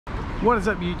What is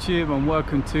up YouTube, and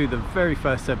welcome to the very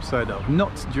first episode of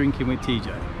Not Drinking with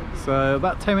TJ. So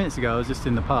about 10 minutes ago I was just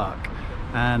in the park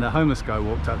and a homeless guy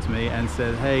walked up to me and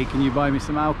said, hey, can you buy me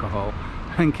some alcohol?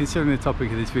 And considering the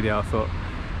topic of this video, I thought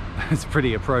it's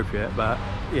pretty appropriate. But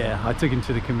yeah, I took him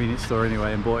to the convenience store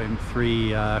anyway and bought him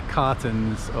 3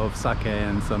 cartons of sake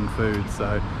and some food.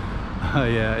 So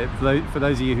yeah, for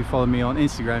those of you who follow me on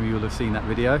Instagram, you will have seen that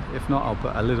video. If not, I'll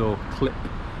put a little clip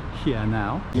here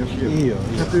now. Yeah.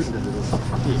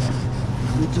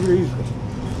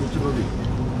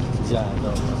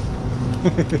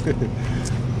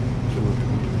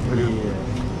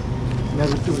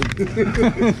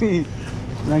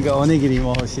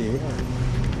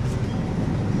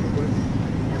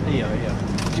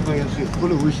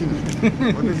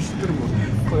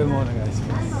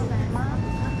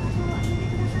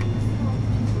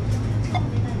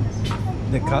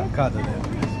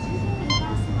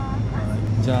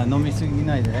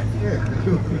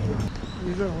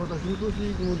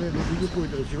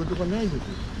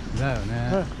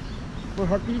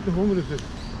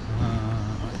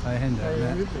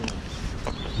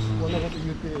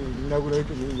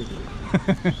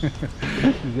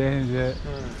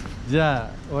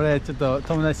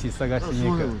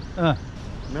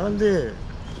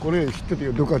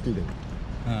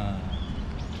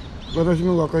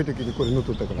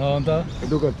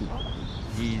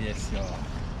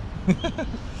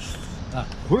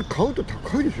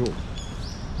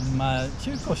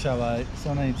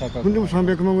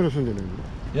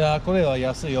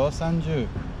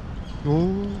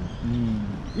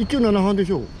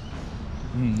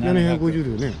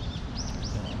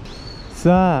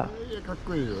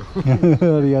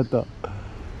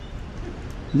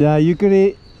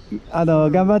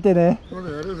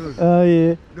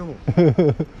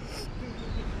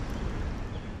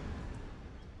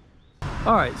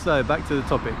 Alright, so back to the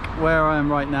topic. Where I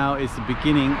am right now is the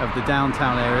beginning of the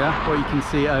downtown area. What you can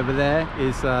see over there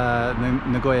is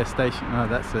Nagoya Station. Oh,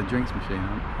 that's a drinks machine.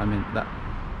 I mean that.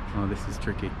 Oh, this is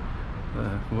tricky.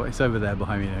 It's over there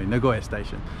behind me, Nagoya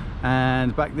Station.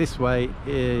 And back this way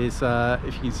is,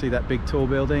 if you can see that big tall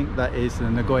building, that is the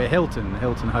Nagoya Hilton, the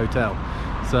Hilton Hotel.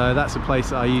 So that's a place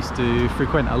that I used to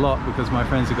frequent a lot because my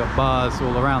friends have got bars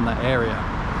all around that area.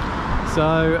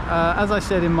 So as I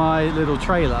said in my little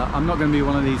trailer, I'm not going to be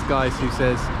one of these guys who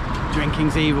says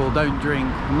drinking's evil, don't drink.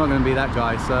 I'm not going to be that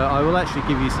guy. So I will actually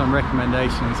give you some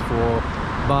recommendations for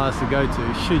bars to go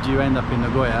to should you end up in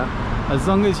Nagoya, as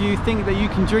long as you think that you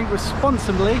can drink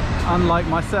responsibly, unlike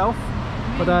myself.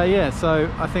 But yeah, so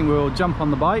I think we'll jump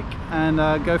on the bike and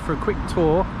go for a quick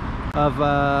tour of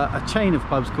a chain of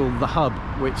pubs called The Hub,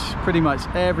 which pretty much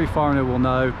every foreigner will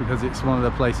know because it's one of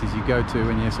the places you go to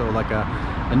when you're sort of like a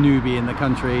newbie in the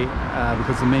country,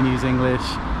 because the menu's English,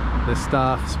 the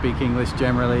staff speak English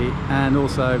generally, and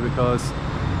also because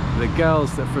the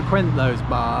girls that frequent those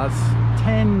bars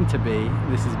tend to be,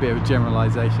 this is a bit of a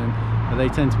generalization, but they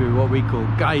tend to be what we call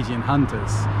gaijin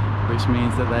hunters, which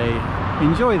means that they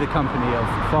enjoy the company of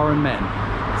foreign men.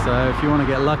 So if you want to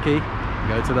get lucky,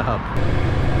 go to The Hub.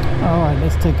 Alright,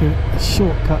 let's take a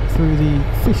shortcut through the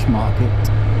fish market.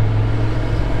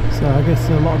 So I guess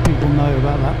a lot of people know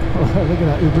about that. Oh, look at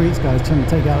that Uber Eats guy trying to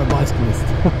take out a bicyclist.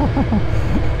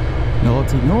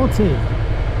 Naughty, naughty.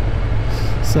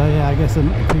 So yeah, I guess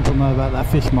people know about that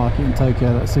fish market in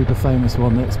Tokyo, that super famous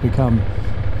one that's become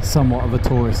somewhat of a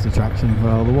tourist attraction.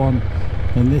 Well, the one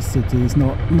in this city is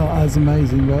not as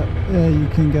amazing, but yeah, you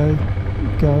can go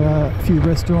a few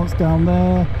restaurants down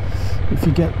there. If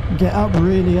you get up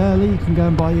really early, you can go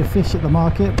and buy your fish at the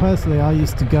market. Personally, I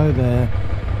used to go there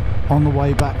on the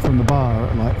way back from the bar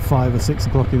at like 5 or 6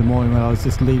 o'clock in the morning when I was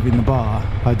just leaving the bar.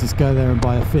 I'd just go there and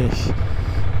buy a fish,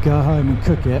 go home and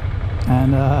cook it,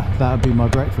 and that would be my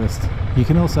breakfast. You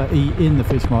can also eat in the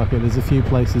fish market. There's a few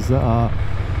places that are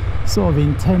sort of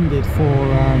intended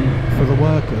for the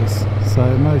workers,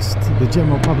 so the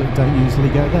general public don't usually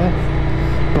go there,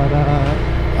 but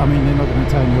I mean, they're not going to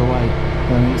turn you away.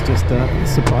 I mean, it's just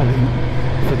surprising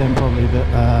for them probably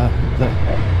that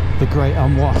the great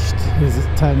unwashed is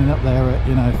turning up there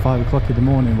at 5 o'clock in the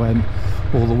morning when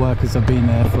all the workers have been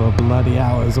there for bloody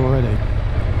hours already.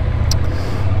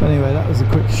 But anyway, that was a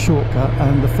quick shortcut,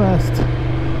 and the first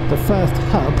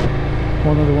hub,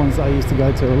 one of the ones that I used to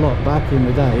go to a lot back in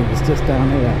the day, is just down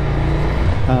here.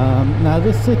 Now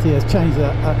this city has changed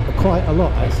quite a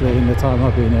lot actually in the time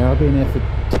I've been here. I've been here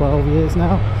for 12 years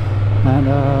now, and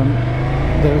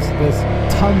there's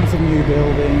tons of new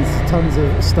buildings, tons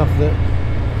of stuff that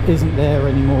isn't there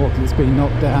anymore because it's been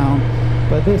knocked down.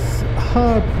 But this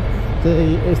hub,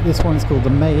 this one is called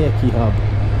the Meiki Hub.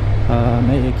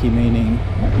 Meiki meaning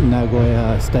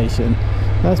Nagoya Station.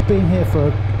 That's been here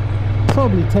for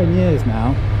probably 10 years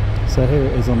now. So here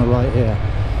it is on the right here.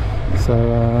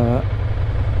 So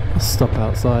let's stop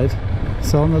outside.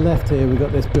 So on the left here we've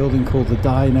got this building called the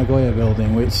Dai Nagoya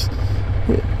building, which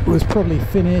it was probably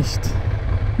finished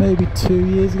maybe 2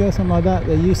 years ago, something like that.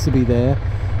 They used to be there.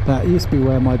 That used to be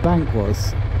where my bank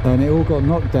was, and it all got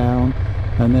knocked down,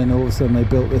 and then all of a sudden they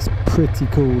built this pretty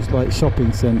cool like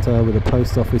shopping centre with a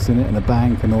post office in it and a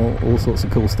bank and all sorts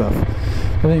of cool stuff.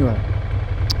 But anyway,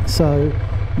 so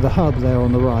the hub there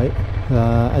on the right,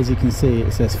 as you can see,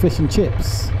 it says fish and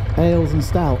chips, ales and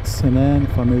stouts, and then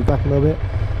if I move back a little bit,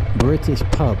 British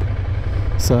pub.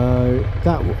 So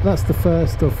that's the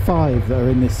first of 5 that are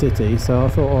in this city. So I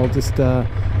thought I'll just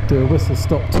do a whistle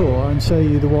stop tour and show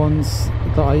you the ones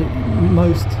that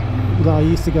I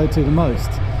used to go to the most.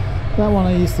 That one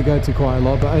I used to go to quite a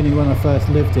lot, but only when I first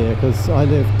lived here, because I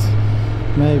lived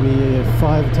maybe a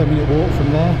 5 or 10 minute walk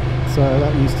from there. So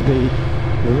that used to be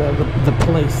the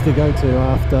place to go to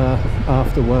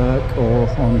after work or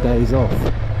on days off.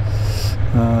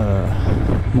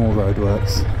 More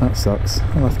roadworks, that sucks.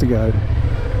 I'll have to go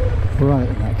right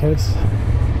in that case.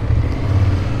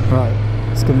 Right,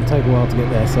 it's going to take a while to get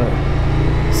there, so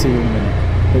see you in a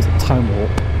minute. It's time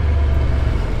warp.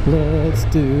 Let's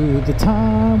do the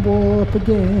time warp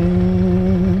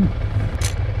again.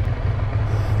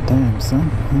 Damn son,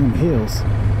 them heels.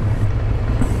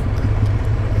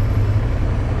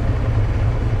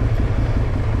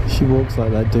 She walks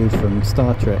like that dude from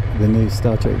Star Trek, the new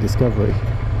Star Trek Discovery.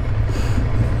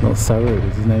 Not Saru,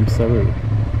 is his name Saru?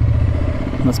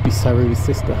 Must be Saru's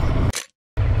sister.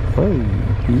 Oh,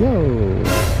 yo!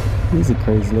 He's a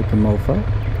crazy looking mofo.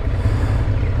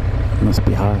 Must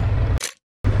be high.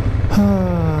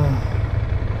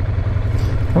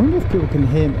 I wonder if people can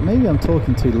hear me. Maybe I'm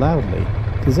talking too loudly,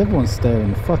 because everyone's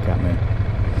staring the fuck at me.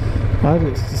 Either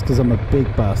it's just because I'm a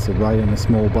big bastard riding a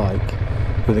small bike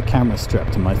with a camera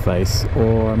strapped to my face,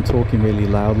 or I'm talking really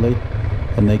loudly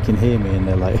and they can hear me and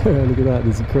they're like, oh, look at that,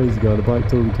 there's a crazy guy on a bike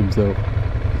talking to himself.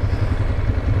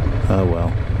 Oh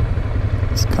well,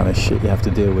 it's the kind of shit you have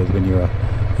to deal with when you're a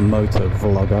motor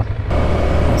vlogger.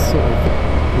 I sort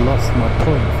of lost my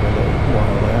point for a little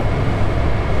while there,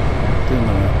 didn't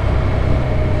I?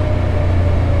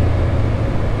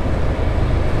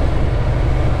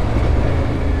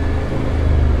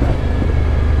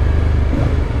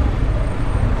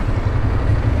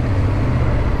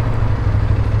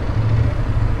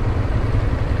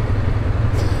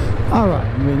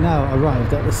 Alright, we're now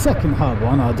arrived at the second hub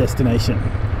on our destination.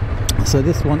 So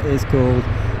this one is called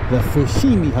the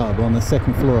Fushimi Hub on the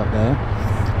second floor up there.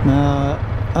 Now,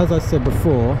 as I said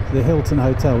before, the Hilton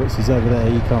Hotel, which is over there,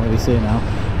 you can't really see it now,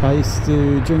 I used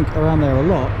to drink around there a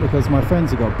lot because my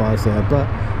friends have got bars there, but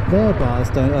their bars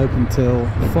don't open till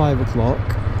 5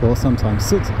 o'clock or sometimes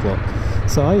 6 o'clock.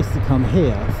 So I used to come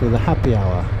here for the happy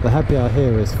hour. The happy hour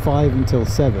here is 5 until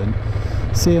 7.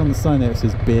 See on the sign there it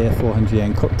says beer 400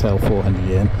 yen, cocktail 400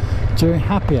 yen. During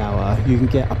happy hour you can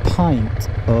get a pint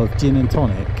of gin and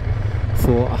tonic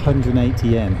for 180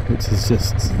 yen, which is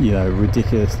just, you know,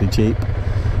 ridiculously cheap.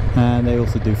 And they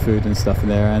also do food and stuff in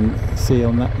there, and see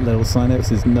on that little sign there it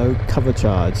says no cover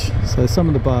charge. So some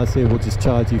of the bars here will just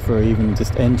charge you for even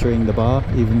just entering the bar,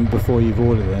 even before you've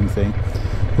ordered anything.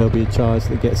 There'll be a charge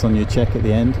that gets on your check at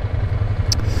the end.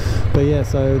 But yeah,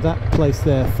 so that place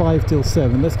there, 5 till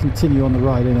 7. Let's continue on the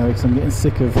ride anyway, because I'm getting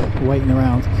sick of waiting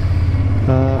around.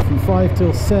 From 5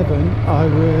 till 7, I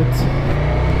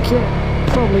would get,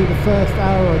 probably the first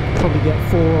hour, I'd probably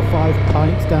get 4 or 5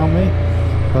 pints down me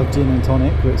of gin and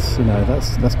tonic, which, you know,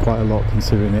 that's quite a lot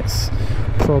considering it's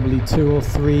probably 2 or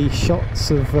 3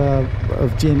 shots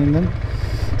of gin in them.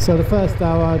 So the first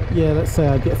hour, yeah, let's say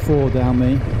I'd get 4 down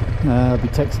me. I'd be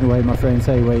texting away my friends,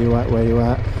 hey, where you at, where you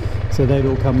at? So they'd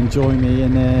all come and join me,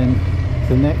 and then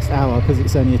the next hour, because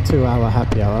it's only a 2-hour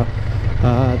happy hour,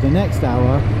 the next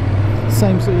hour,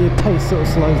 same sort of, your pace sort of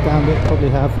slows down a bit, probably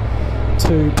have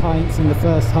 2 pints in the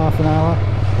first half an hour,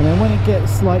 and then when it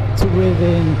gets like to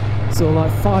within sort of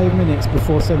like 5 minutes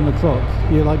before 7 o'clock,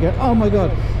 you're like, oh my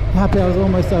god, happy hour's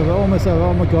almost over, oh my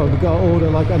god, we've got to order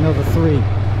like another 3.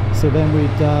 So then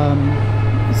we'd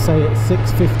say at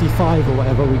 6:55 or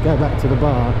whatever, we'd go back to the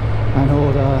bar and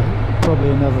order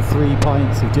probably another 3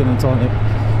 pints of gin and tonic,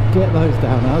 get those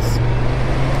down us.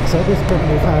 So at this point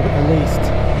we've had at least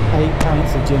 8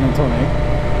 pints of gin and tonic.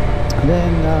 And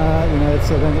then you know,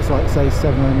 so then it's like say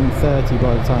 7:30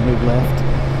 by the time we've left.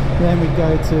 And then we'd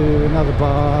go to another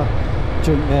bar,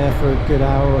 drink there for a good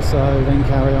hour or so, then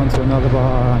carry on to another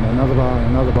bar and another bar and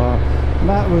another bar. And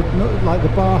that would, like the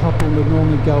bar hopping would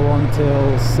normally go on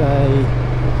till say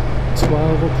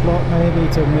 12 o'clock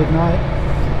maybe, till midnight.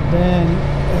 then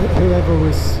whoever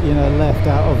was, you know, left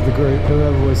out of the group,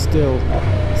 whoever was still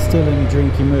in a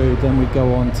drinking mood, then we'd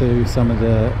go on to some of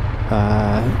the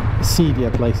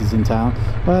seedier places in town.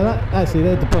 Well, actually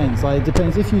that depends. Like, it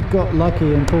depends. If you'd got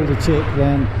lucky and pulled a chick,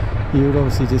 then you would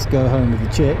obviously just go home with the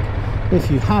chick. If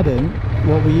you hadn't,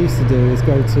 what we used to do is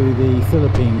go to the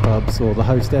Philippine pubs or the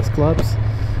hostess clubs,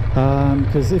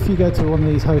 because if you go to one of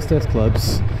these hostess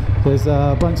clubs, there's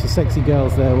a bunch of sexy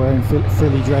girls there wearing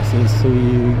frilly dresses who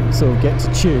you sort of get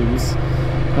to choose,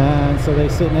 and so they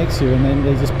sit next to you and then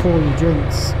they just pour you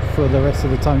drinks for the rest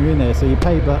of the time you're in there. So you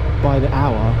pay by the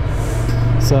hour,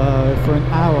 so for an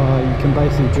hour you can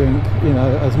basically drink, you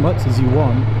know, as much as you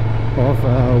want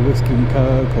of whiskey and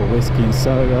coke or whiskey and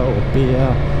soda or beer,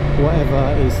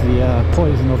 whatever is the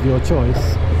poison of your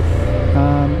choice.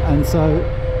 And so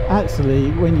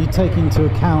actually, when you take into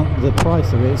account the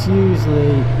price of it, it's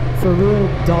usually, for a real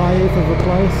dive of a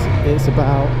place, it's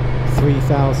about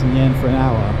 3,000 yen for an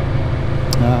hour.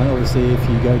 And obviously if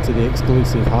you go to the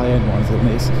exclusive high-end ones, then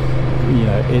it's, you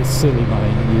know, it's silly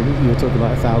money. You're talking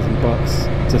like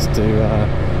 $1,000 just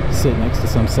to sit next to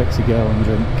some sexy girl and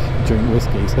drink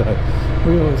whiskey. So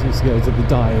we always used to go to the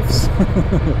dives.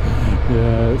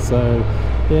 Yeah, so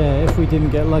yeah, if we didn't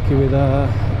get lucky with a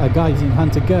Gaijin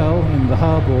hunter girl in the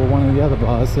hub or one of the other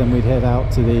bars, then we'd head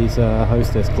out to these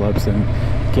hostess clubs and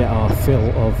get our fill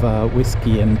of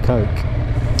whiskey and coke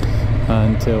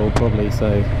until probably,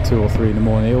 say, 2 or 3 in the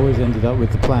morning. It always ended up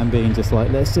with the plan being just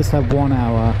like, let's just have 1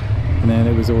 hour, and then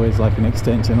it was always like an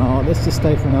extension. Oh, let's just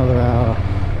stay for another hour.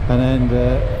 And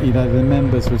then you know, the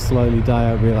members would slowly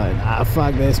die out. We'd be like, ah,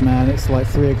 fuck this, man, it's like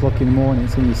 3 o'clock in the morning,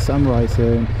 it's gonna be sunrise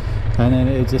soon. And then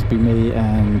it'd just be me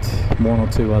and 1 or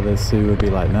 2 others who would be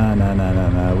like, no,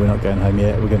 we're not going home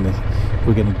yet, we're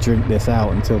gonna drink this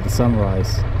out until the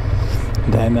sunrise.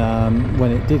 Then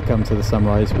when it did come to the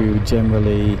sunrise, we would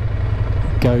generally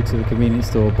go to the convenience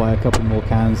store, buy a couple more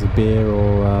cans of beer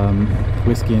or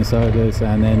whiskey and sodas,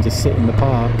 and then just sit in the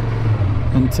park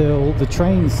until the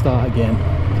trains start again,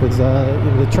 because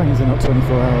the trains are not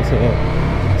 24 hours here.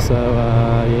 So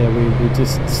yeah, we would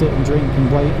just sit and drink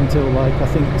and wait until, like, I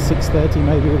think 6:30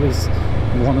 maybe, it was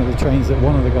one of the trains that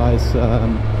one of the guys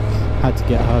had to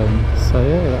get home. So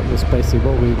yeah, that was basically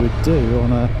what we would do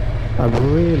on a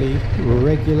really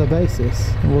regular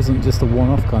basis. It wasn't just a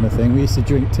one-off kind of thing. We used to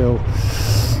drink till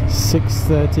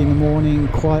 6:30 in the morning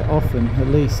quite often, at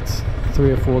least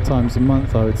 3 or 4 times a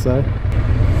month, I would say.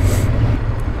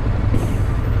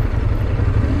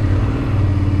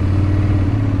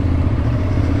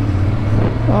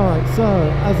 Alright, so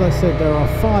as I said, there are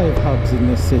 5 hubs in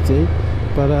this city,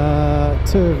 but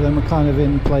 2 of them are kind of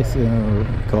in places,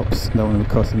 cops, no one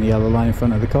crossing the yellow line in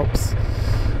front of the cops.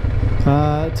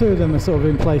 2 of them are sort of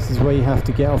in places where you have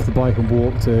to get off the bike and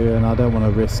walk to, and I don't want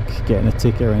to risk getting a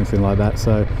ticket or anything like that,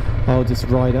 so I'll just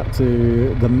ride up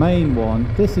to the main one.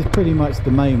 This is pretty much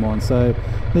the main one. So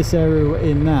this area we're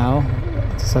in now,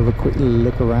 just have a quick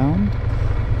look around,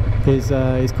 is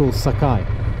called Sakai.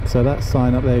 So that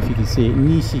sign up there, if you can see it,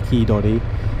 Nishiki-dori.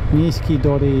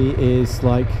 Nishiki-dori is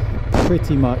like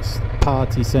pretty much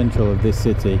party central of this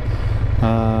city,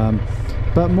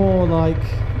 but more like,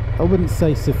 I wouldn't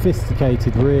say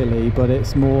sophisticated really, but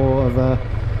it's more of a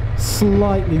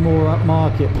slightly more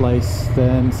upmarket place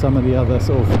than some of the other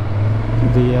sort of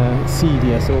the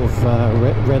seedier sort of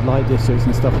red light districts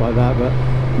and stuff like that. But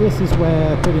this is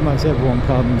where pretty much everyone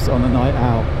comes on a night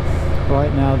out.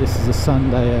 Right now this is a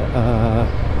Sunday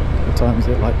at what time is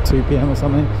it, like 2 PM or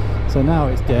something, so now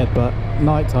it's dead, but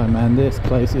nighttime, man, this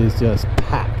place is just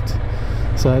packed.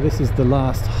 So this is the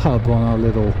last hub on our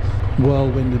little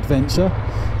whirlwind adventure.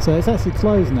 So it's actually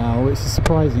closed now, which is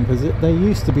surprising, because they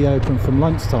used to be open from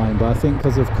lunchtime, but I think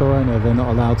because of Corona they're not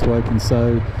allowed to open,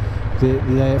 so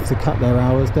they have to cut their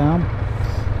hours down.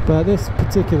 But this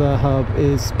particular hub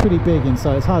is pretty big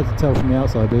inside. It's hard to tell from the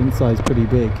outside, but inside is pretty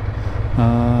big.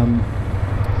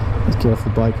 Let's get off the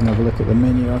bike and have a look at the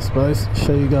menu, I suppose,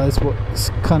 show you guys what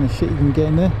kind of shit you can get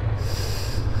in there.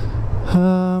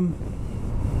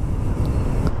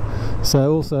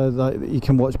 So also, like, you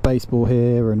can watch baseball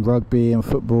here, and rugby and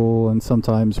football, and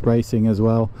sometimes racing as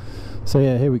well. So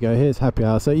yeah, here we go, here's happy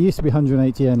hour. So it used to be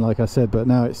 180 yen, like I said, but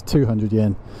now it's 200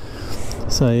 yen.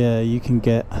 So yeah, you can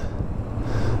get,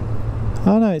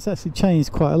 oh no, it's actually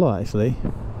changed quite a lot actually.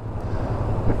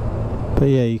 But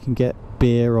yeah, you can get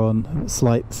beer on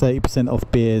slight 30% off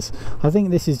beers. I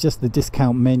think this is just the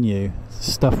discount menu,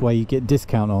 stuff where you get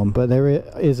discount on, but there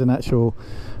is an actual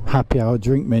happy hour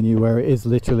drink menu where it is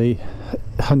literally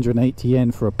 180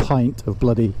 yen for a pint of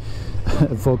bloody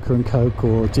vodka and coke,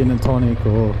 or gin and tonic,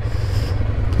 or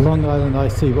Long Island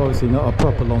iced tea, but obviously not a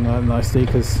proper Long Island iced tea,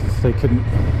 because they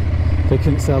they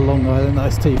couldn't sell Long Island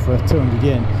iced tea for 200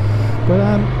 yen.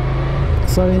 But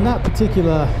so in that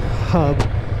particular hub,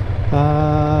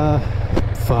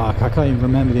 fuck, I can't even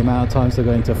remember the amount of times I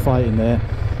got into a fight in there.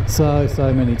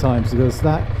 So many times, because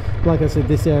that, like I said,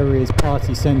 this area is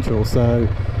party central, so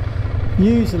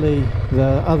usually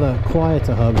the other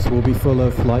quieter hubs will be full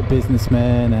of like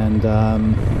businessmen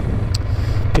and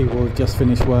people who've just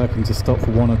finished work and just stopped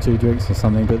for 1 or 2 drinks or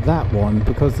something. But that one,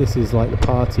 because this is like the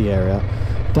party area,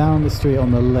 down the street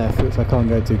on the left, which I can't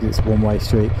go to because it's a one-way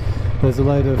street, there's a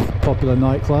load of popular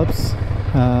nightclubs.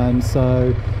 And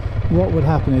so what would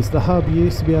happen is the hub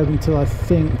used to be open till I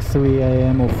think 3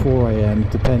 AM or 4 AM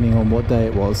depending on what day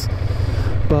it was.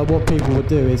 But what people would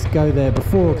do is go there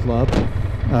before a club,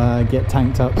 get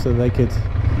tanked up so they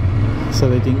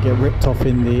didn't get ripped off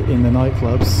in the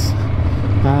nightclubs.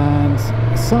 And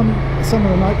some of the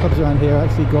nightclubs around here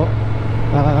actually got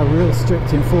real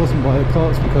strict enforcement by the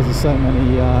cops, because of so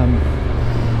many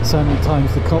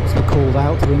times the cops were called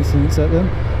out to incidents at them.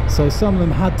 So some of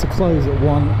them had to close at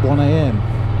 1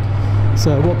 AM.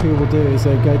 So what people will do is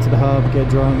they go to the hub, get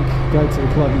drunk, go to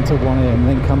the club until 1 AM,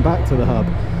 then come back to the hub.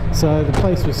 So the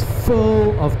place was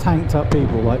full of tanked up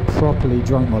people, like properly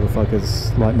drunk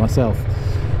motherfuckers like myself.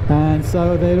 And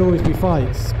so there'd always be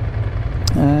fights.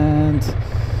 And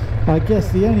I guess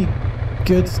the only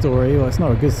good story, well, it's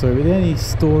not a good story, but the only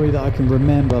story that I can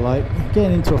remember, like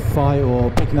getting into a fight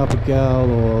or picking up a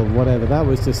girl or whatever, that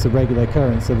was just a regular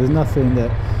occurrence. So there's nothing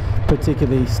that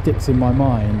particularly sticks in my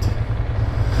mind.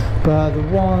 But the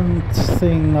one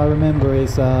thing I remember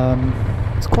is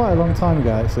it's quite a long time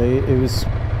ago actually. It was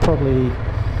probably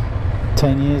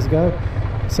 10 years ago.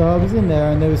 So I was in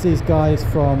there and there was these guys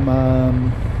from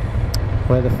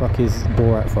where the fuck is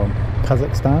Borat from?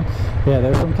 Kazakhstan? Yeah, they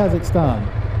were from Kazakhstan.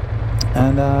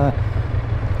 And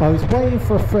I was waiting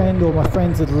for a friend, or my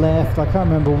friends had left, I can't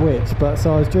remember which, but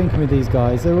so I was drinking with these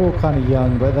guys. They were all kind of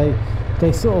young, but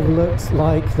they sort of looked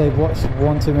like they'd watched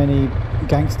one too many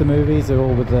gangster movies. They're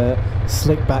all with the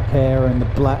slick back hair and the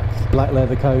black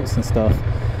leather coats and stuff.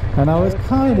 And I was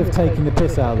kind of taking the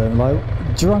piss out of them. Like,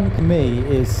 drunk me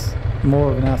is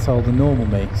more of an asshole than normal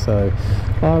me, so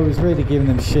I was really giving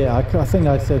them shit. I think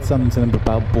I said something to them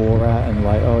about Borat and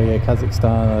like, oh yeah,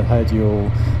 Kazakhstan, I heard you all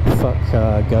fuck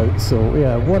goats, or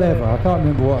yeah, whatever. I can't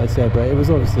remember what I said, but it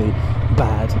was obviously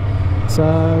bad. So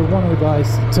one of the guys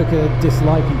took a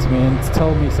disliking to me and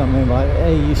told me something like,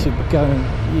 hey, you should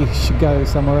go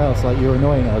somewhere else, like you're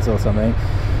annoying us or something.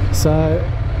 So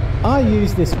I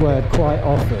use this word quite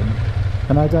often,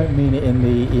 and I don't mean it in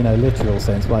the, you know, literal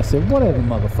sense, but I said, whatever,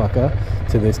 motherfucker,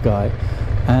 to this guy.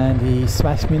 And he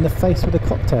smashed me in the face with a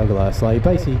cocktail glass. Like, he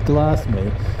basically glassed me,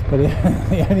 but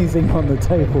the only thing on the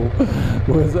table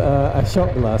was a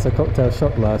shot glass, a cocktail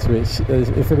shot glass, which,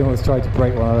 if anyone's tried to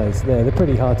break one of those, they're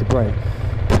pretty hard to break.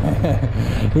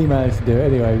 He managed to do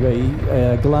it anyway, but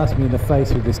he glassed me in the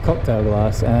face with this cocktail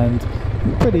glass, and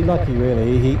pretty lucky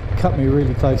really, he cut me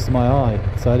really close to my eye.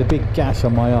 So I had a big gash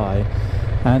on my eye.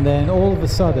 And then all of a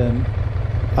sudden,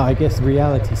 I guess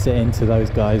reality set into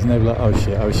those guys, and they were like, oh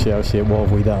shit, oh shit, oh shit, what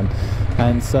have we done?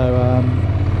 And so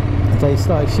they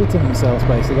started shitting themselves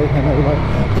basically, and they were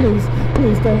like,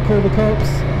 please don't call the cops,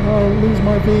 I'll lose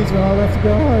my visa and I'll have to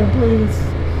go home,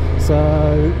 please.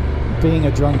 So being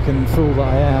a drunken fool that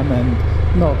I am,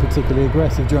 and not a particularly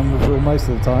aggressive drunken fool most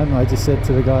of the time, I just said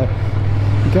to the guy,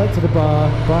 go to the bar,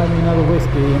 buy me another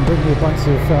whiskey and bring me a bunch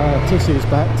of tissues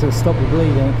back to stop the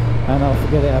bleeding, and I'll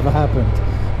forget it ever happened.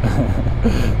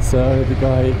 So the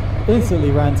guy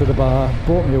instantly ran to the bar,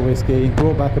 bought me a whiskey,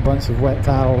 brought back a bunch of wet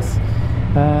towels,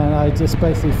 and I just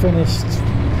basically finished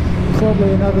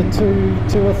probably another two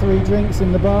or three drinks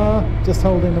in the bar, just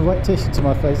holding the wet tissue to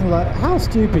my face. And like, how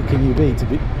stupid can you be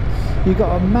you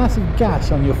got a massive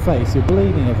gash on your face, you're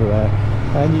bleeding everywhere,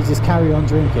 and you just carry on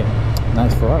drinking?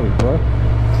 Nice Ferrari, bro.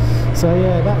 So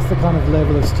yeah, that's the kind of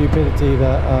level of stupidity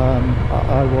that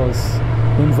I was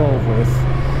involved with.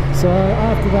 So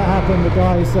after that happened, the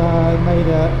guys made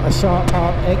a sharp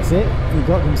hard exit and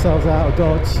got themselves out of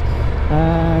Dodge,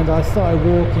 and I started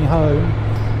walking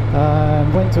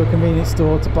home. Went to a convenience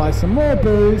store to buy some more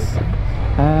booze,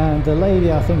 and the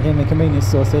lady, I think in the convenience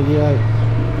store, said, yeah,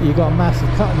 you got a massive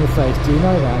cut on your face, do you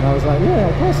know that? And I was like, yeah,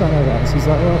 of course I know that. And she's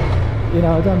like, well, you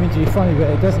know, I don't mean to be funny, but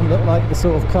it doesn't look like the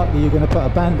sort of cut that you're going to put a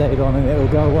band-aid on and it'll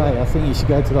go away. I think you should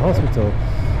go to the hospital.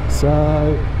 So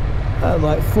at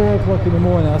like 4 o'clock in the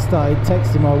morning, I started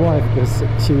texting my wife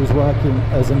because she was working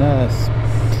as a nurse.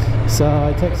 So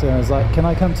I texted her and I was like, can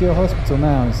I come to your hospital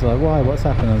now? And she's like, why, what's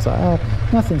happened? I was like, oh,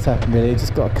 nothing's happened really, I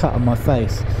just got a cut on my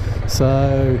face.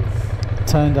 So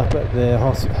turned up at her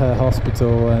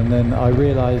hospital, and then I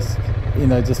realised, you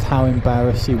know, just how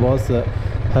embarrassed she was that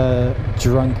her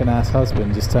drunken ass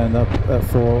husband just turned up at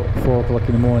 4 o'clock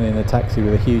in the morning in a taxi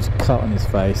with a huge cut on his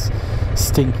face,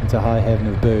 stinking to high heaven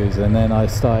of booze. And then I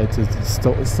started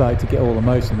to get all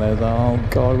emotional. I was like, oh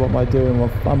God, what am I doing?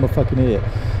 Well, I'm a fucking idiot.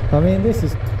 I mean, this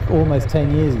is almost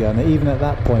 10 years ago, and even at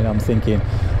that point I'm thinking,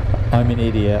 I'm an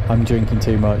idiot, I'm drinking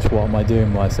too much, what am I doing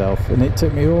with myself? And it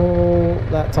took me all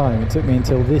that time, it took me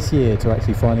until this year to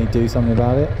actually finally do something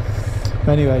about it.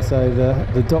 Anyway, so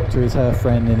the doctor is her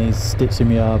friend and he's stitching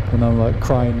me up, and I'm like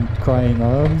crying,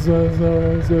 oh, I'm so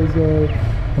sorry.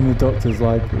 And the doctor's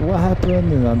like, what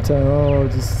happened? And I'm telling her, oh,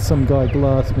 just some guy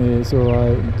glassed me, it's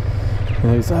alright.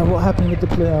 And he's like, what happened with the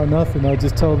plane? Oh, nothing, I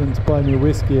just told him to buy me a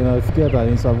whiskey and I forget about it.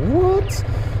 And he's like, what?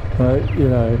 You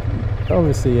know,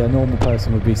 obviously a normal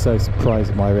person would be so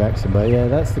surprised at my reaction, but yeah,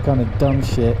 that's the kind of dumb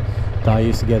shit that I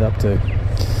used to get up to.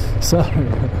 So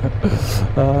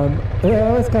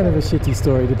yeah, that's kind of a shitty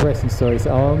story, depressing story. So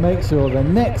I'll make sure the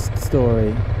next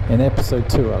story in episode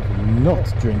 2 of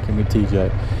Not Drinking with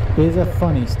TJ is a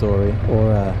funny story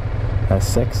or a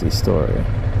sexy story.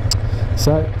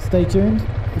 So stay tuned.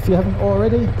 If you haven't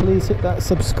already, please hit that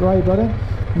subscribe button.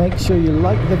 Make sure you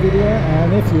like the video,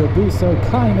 and if you'll be so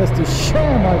kind as to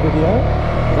share my video,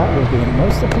 that will be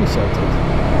most appreciated.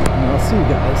 And I'll see you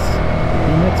guys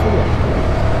in the next video.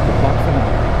 Goodbye for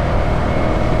now.